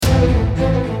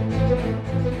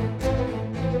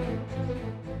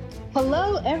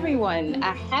Hello, everyone.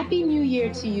 A happy new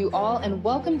year to you all, and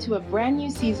welcome to a brand new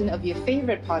season of your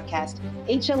favorite podcast,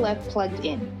 HLF Plugged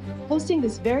In. Hosting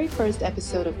this very first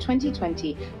episode of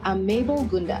 2020, I'm Mabel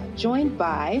Gunda, joined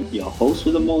by your host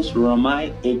with the most,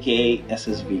 Ramai, aka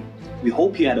SSV. We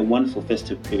hope you had a wonderful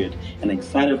festive period and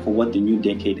excited for what the new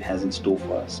decade has in store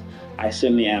for us. I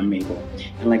certainly am, Mabel.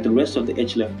 And like the rest of the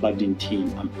HLF Plugged In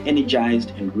team, I'm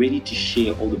energized and ready to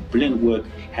share all the brilliant work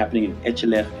happening in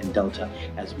HLF and Delta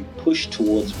as we push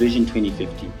towards Vision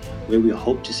 2050, where we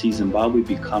hope to see Zimbabwe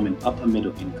become an upper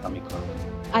middle income economy.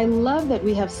 I love that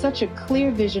we have such a clear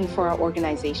vision for our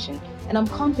organization, and I'm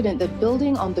confident that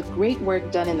building on the great work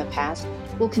done in the past,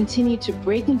 we'll continue to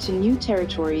break into new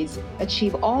territories,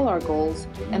 achieve all our goals,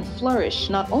 and flourish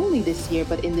not only this year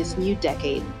but in this new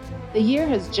decade. The year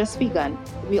has just begun.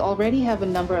 We already have a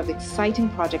number of exciting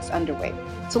projects underway.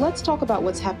 So let's talk about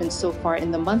what's happened so far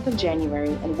in the month of January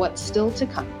and what's still to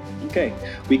come. Okay,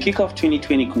 we kick off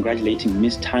 2020 congratulating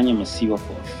Miss Tanya Masiwa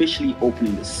for officially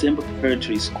opening the Simba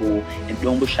Preparatory School in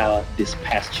Domboshala this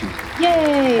past Tuesday.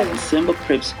 Yay! At the Simba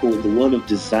Prep School, the world of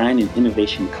design and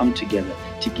innovation come together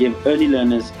to give early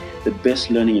learners the best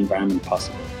learning environment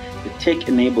possible. The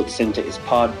tech-enabled center is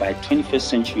powered by 21st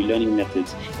century learning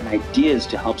methods and ideas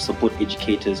to help support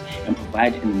educators and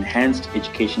provide an enhanced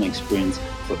educational experience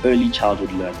for early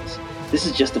childhood learners. This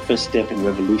is just the first step in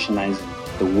revolutionizing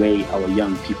the way our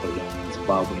young people learn in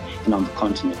Zimbabwe and on the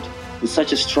continent. With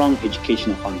such a strong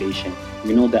educational foundation,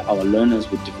 we know that our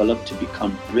learners will develop to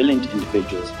become brilliant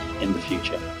individuals in the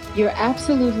future. You're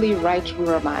absolutely right,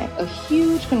 Ruramai. A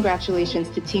huge congratulations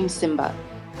to Team Simba.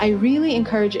 I really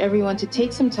encourage everyone to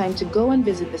take some time to go and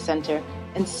visit the center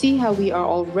and see how we are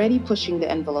already pushing the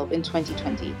envelope in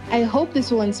 2020. I hope this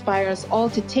will inspire us all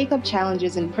to take up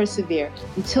challenges and persevere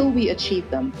until we achieve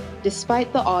them,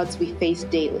 despite the odds we face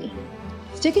daily.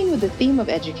 Sticking with the theme of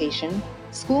education,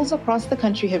 schools across the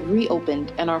country have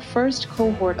reopened, and our first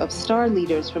cohort of STAR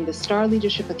leaders from the STAR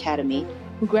Leadership Academy,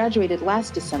 who graduated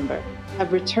last December,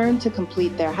 have returned to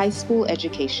complete their high school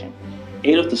education.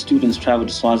 8 of the students traveled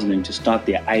to Swaziland to start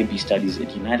their IB studies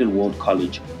at United World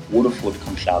College, Waterford,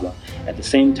 Kamhlaba. At the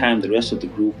same time, the rest of the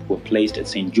group were placed at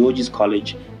St. George's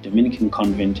College, Dominican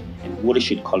Convent, and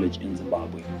Watershed College in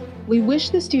Zimbabwe. We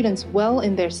wish the students well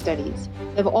in their studies.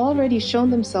 They've already shown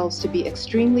themselves to be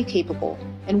extremely capable,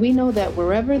 and we know that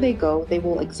wherever they go, they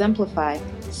will exemplify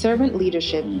servant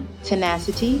leadership,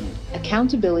 tenacity,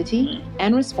 accountability,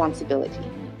 and responsibility.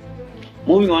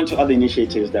 Moving on to other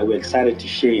initiatives that we're excited to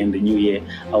share in the new year,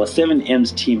 our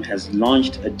 7M's team has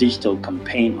launched a digital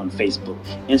campaign on Facebook,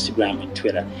 Instagram, and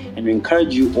Twitter, and we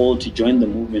encourage you all to join the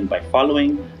movement by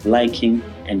following, liking,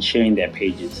 and sharing their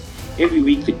pages. Every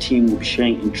week, the team will be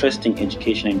sharing interesting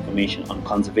educational information on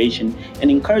conservation and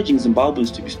encouraging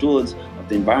Zimbabweans to be stewards of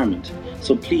the environment.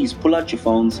 So please pull out your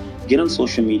phones, get on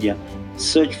social media,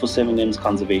 search for 7M's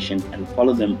Conservation, and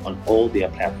follow them on all their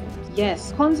platforms.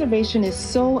 Yes, conservation is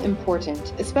so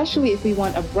important, especially if we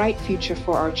want a bright future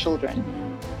for our children.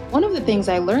 One of the things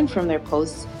I learned from their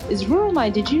posts is,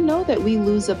 Ruramai, did you know that we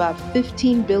lose about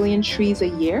 15 billion trees a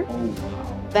year? Oh,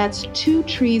 wow. That's 2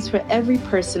 trees for every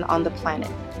person on the planet.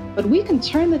 But we can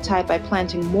turn the tide by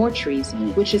planting more trees,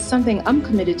 which is something I'm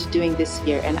committed to doing this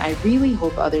year, and I really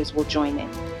hope others will join in.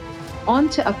 On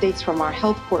to updates from our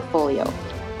health portfolio.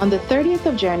 On the 30th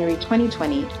of January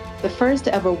 2020, the first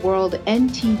ever World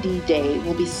NTD Day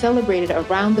will be celebrated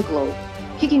around the globe,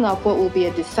 kicking off what will be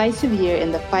a decisive year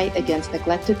in the fight against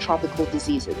neglected tropical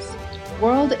diseases.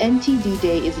 World NTD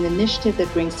Day is an initiative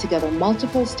that brings together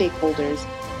multiple stakeholders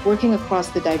working across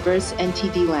the diverse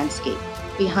NTD landscape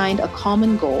behind a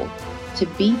common goal: to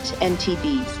beat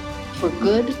NTDs for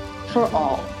good, for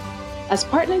all. As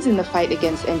partners in the fight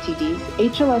against NTDs,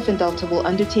 HLF and Delta will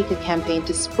undertake a campaign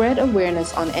to spread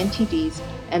awareness on NTDs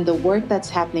and the work that's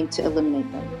happening to eliminate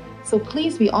them. So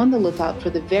please be on the lookout for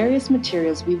the various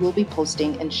materials we will be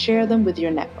posting and share them with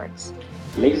your networks.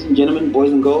 Ladies and gentlemen,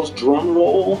 boys and girls, drum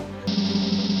roll.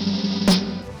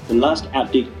 The last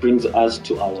update brings us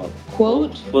to our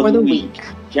Quote for the week.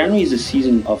 January is a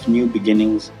season of new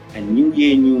beginnings, and New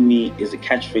Year, New Me is the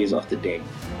catchphrase of the day.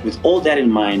 With all that in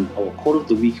mind, our quote of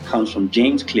the week comes from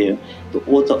James Clear, the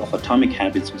author of Atomic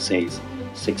Habits, who says,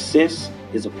 "Success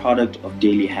is a product of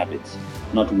daily habits,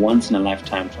 not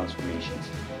once-in-a-lifetime transformations."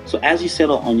 So as you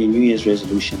settle on your New Year's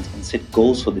resolutions and set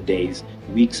goals for the days,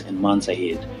 weeks, and months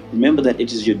ahead, remember that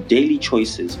it is your daily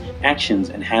choices, actions,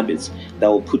 and habits that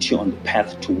will put you on the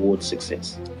path towards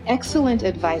success. Excellent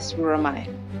advice, Ruramai.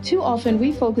 Too often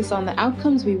we focus on the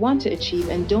outcomes we want to achieve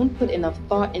and don't put enough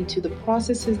thought into the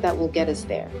processes that will get us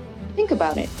there. Think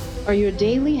about it. Are your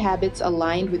daily habits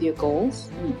aligned with your goals?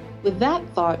 With that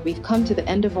thought, we've come to the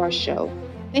end of our show.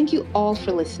 Thank you all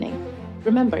for listening.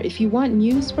 Remember, if you want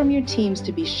news from your teams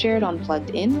to be shared on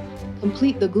Plugged In,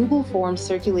 complete the Google Form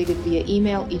circulated via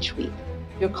email each week.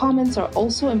 Your comments are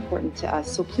also important to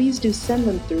us, so please do send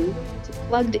them through to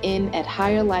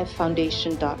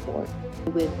pluggedin@higherlifefoundation.org.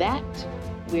 With that,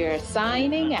 we're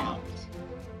signing out.